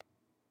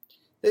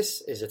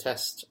This is a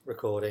test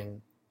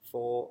recording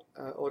for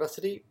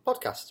Audacity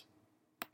Podcast.